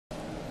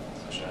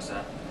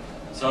Professor.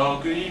 So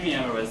good evening,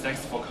 everyone.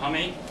 Thanks for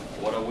coming.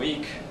 What a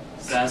week.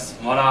 Since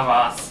most of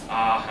us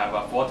have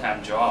a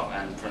full-time job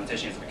and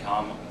presentations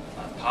become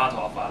a part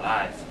of our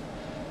life.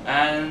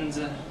 And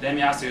let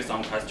me ask you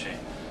some questions.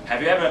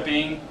 Have you ever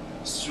been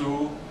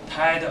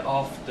tired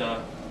of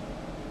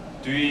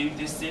doing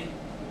this thing?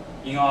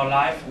 In our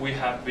life, we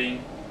have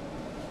been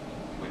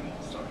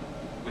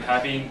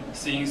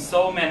seeing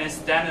so many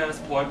standards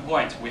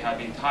point we have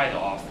been tired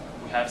of.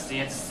 We have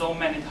seen it so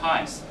many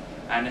times.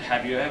 And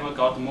have you ever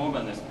got the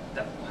moment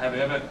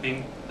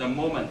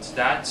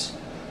that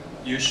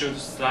you should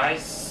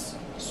slice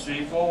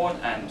 3 forward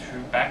and 2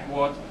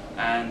 backward,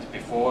 and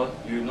before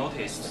you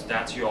noticed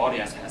that your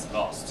audience has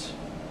lost,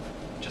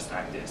 just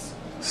like this?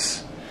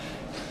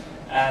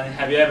 And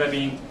have you ever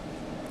been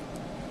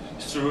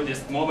through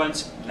this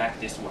moment like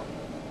this one?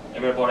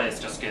 Everybody is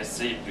just getting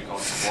sleep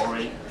because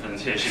boring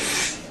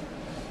presentations.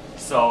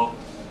 So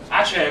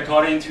actually,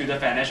 according to the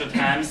Financial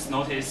Times,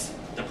 notice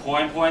the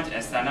point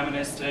is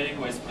synonymistic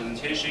with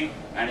presentation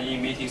and in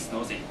meetings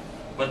nothing.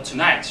 But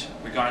tonight,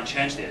 we're going to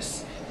change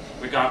this.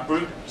 We're going to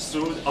break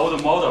through all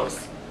the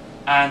models.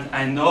 And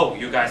I know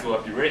you guys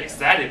will be really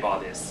excited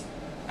about this.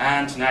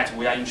 And tonight,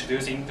 we are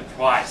introducing the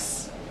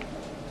price.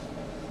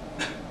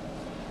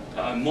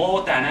 A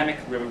more dynamic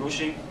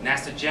revolution,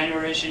 next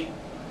generation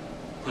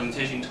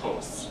presentation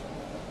tools.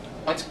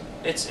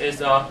 It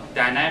is a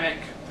dynamic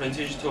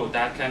presentation tool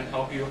that can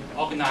help you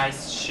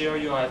organize, share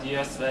your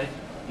ideas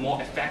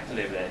more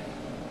effectively.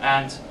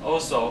 And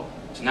also,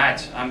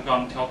 tonight, I'm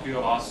going to talk to you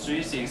about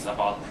 3 things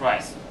about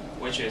price,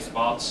 which is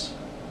about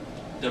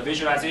the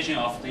visualization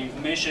of the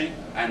information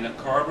and the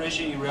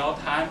collaboration in real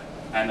time,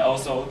 and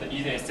also the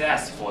easy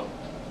access for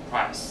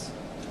price.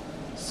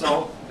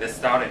 So let's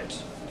start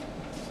it.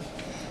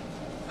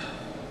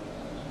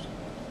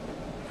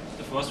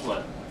 The first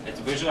one is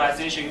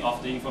visualization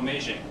of the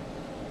information.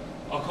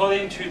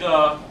 According to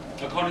the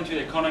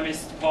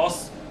Economist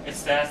Post, it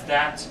says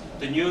that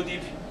the new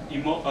deep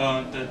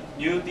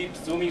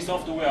zooming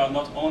software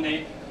not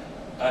only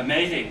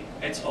amazing,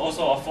 it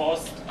also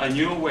offers a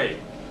new way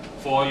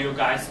for you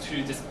guys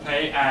to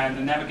display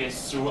and navigate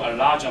through a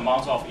large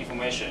amount of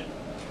information.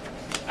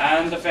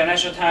 And the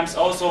Financial Times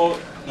also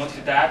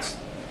noted that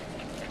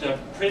the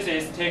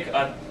presses take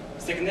a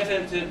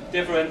significantly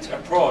different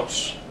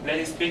approach,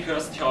 letting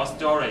speakers tell a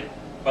story,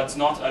 but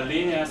not a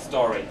linear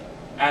story,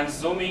 and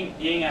zooming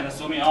in and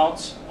zooming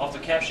out of the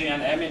caption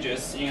and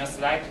images in a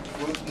slight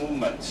group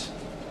movement.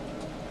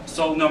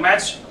 So no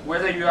matter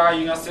whether you are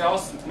in a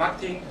sales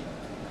marketing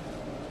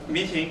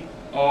meeting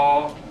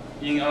or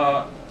in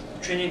a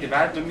training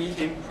development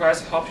meeting, price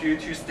helps you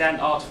to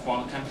stand out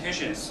from the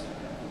competitions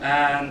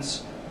and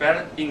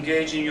better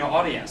engage in your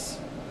audience.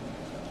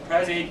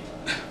 Pricing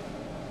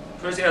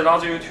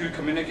allows you to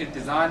communicate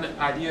design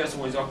ideas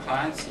with your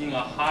clients in a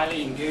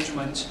highly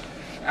engagement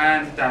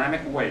and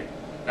dynamic way,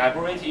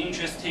 liberating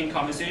interesting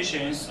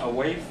conversations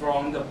away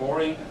from the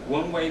boring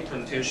one-way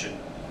presentation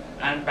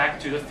and back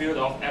to the field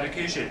of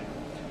education.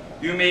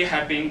 You may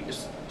have been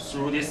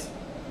through this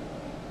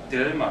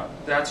dilemma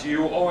that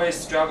you always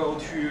struggle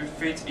to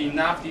fit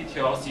enough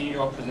details in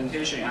your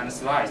presentation and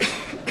slides.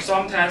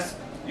 Sometimes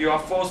you are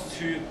forced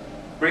to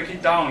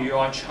break down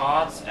your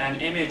charts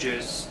and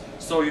images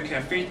so you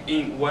can fit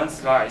in one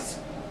slide,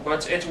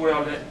 but it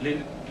will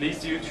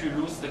lead you to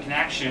lose the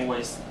connection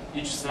with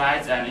each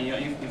slide and your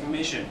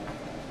information.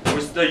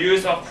 With the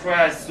use of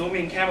price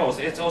zooming cameras,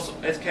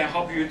 it can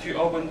help you to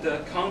open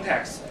the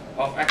context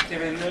of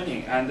active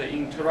learning and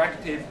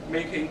interactive,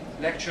 making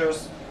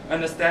lectures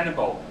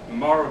understandable,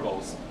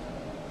 memorable,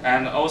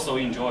 and also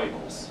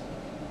enjoyable.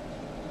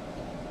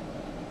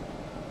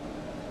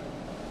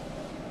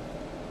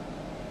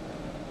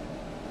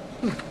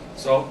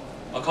 So,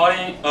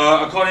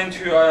 according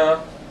to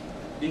an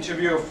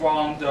interview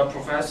from the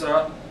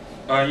professor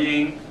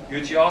in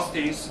UT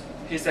Austin,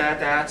 he said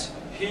that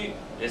he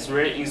is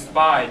really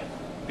inspired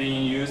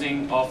being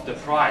using of the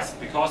price,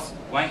 because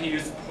when he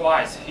used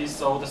price, he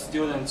saw the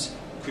students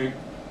could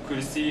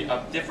see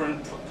a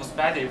different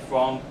perspective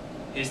from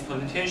his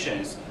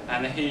presentations,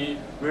 and he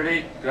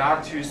really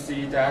glad to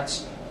see that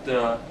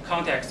the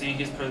context in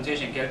his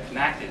presentation get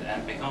connected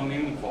and become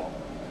meaningful.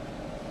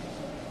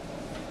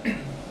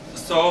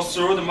 So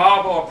through the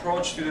marble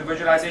approach to the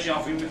visualization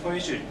of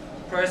information,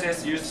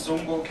 prices use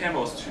zoomable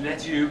cameras to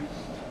let you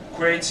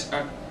create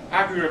an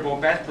arguable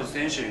better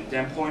presentation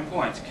than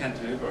point can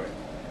deliver.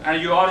 And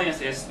your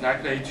audience is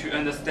likely to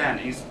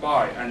understand,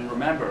 inspire, and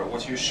remember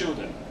what you showed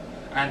them.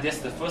 And that's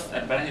the first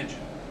advantage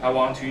I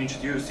want to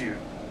introduce you.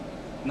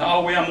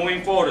 Now we are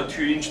moving forward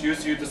to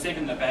introduce you the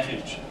second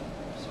advantage.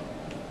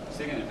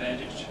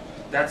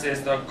 That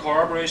is the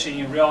collaboration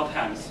in real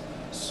time.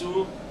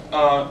 So,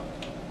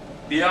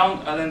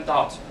 beyond any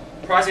doubt,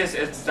 Prices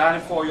is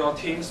designed for your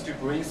teams to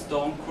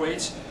brainstorm,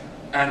 create,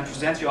 and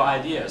present your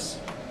ideas.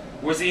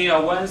 Within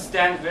a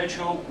one-stand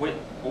virtual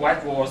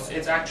whiteboard,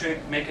 it actually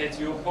makes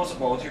it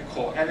possible to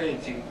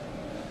co-editing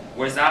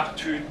with up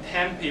to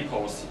 10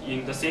 people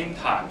in the same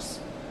times.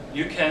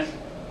 You can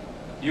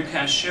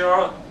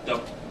share the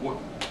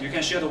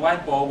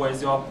whiteboard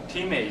with your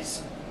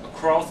teammates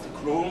across the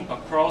room,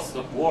 across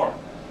the world,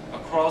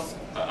 across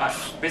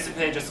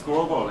basically just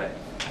globally.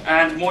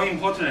 And more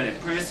importantly,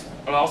 Praise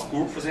allows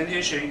group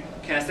presentation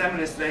can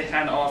seamlessly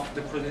hand off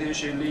the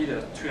presentation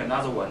leader to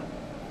another one.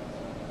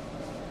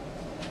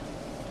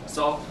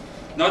 So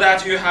now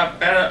that you have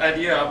better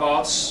idea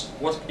about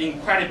what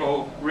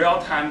incredible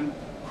real-time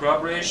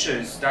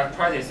collaborations that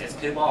Praise is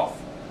capable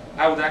of,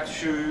 I would like to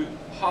show you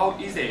how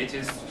easy it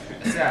is to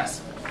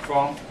access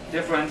from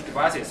different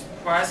devices.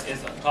 Praise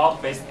is a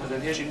cloud-based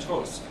presentation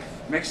tool.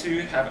 Makes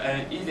you have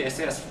an easy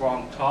access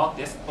from cloud,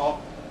 desktop,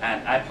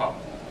 and iPad.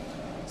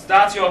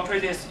 Start your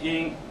practice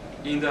in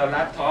the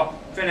laptop,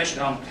 finish it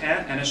on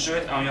pen, and show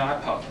it on your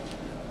iPad.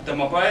 The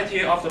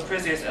mobility of the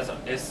practice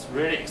is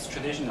really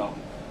traditional.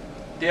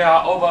 There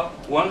are over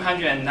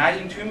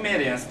 192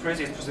 million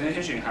practice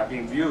presentations have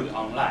been viewed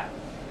online.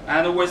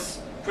 And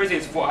with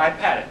practice for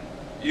iPad,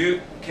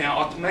 you can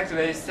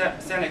automatically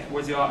select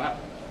with your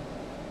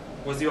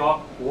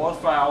Word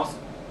files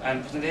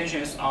and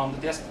presentations on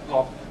the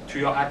desktop to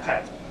your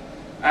iPad.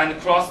 And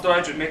cross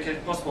storage makes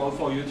it possible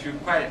for you to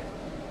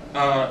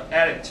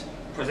edit,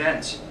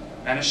 present,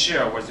 and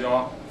share with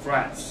your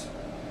friends.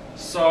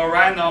 So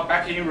right now,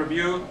 back in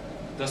review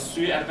the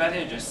 3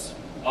 advantages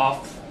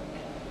of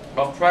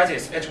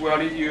practice. It will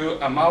lead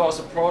you a marvelous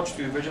approach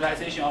to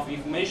visualization of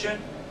information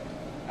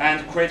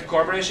and create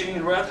collaboration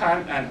in real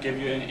time and give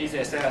you an easy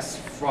access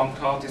from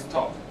cloud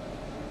desktop.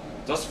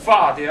 Thus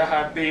far, there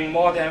have been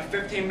more than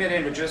 15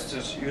 million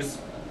registered users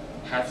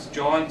have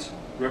joined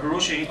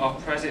revolution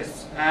of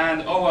practice,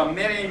 and over 1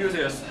 million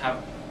users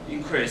have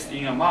increased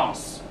in a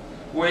month.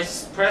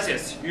 With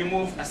practice, you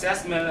move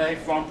assessment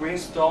from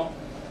brainstorm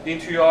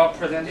into your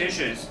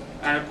presentations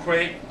and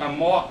create a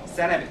more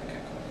dynamic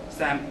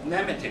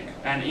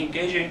and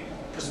engaging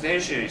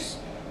presentations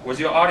with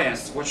your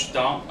audience, which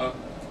down a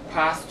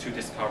path to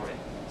discovery.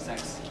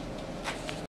 Thanks.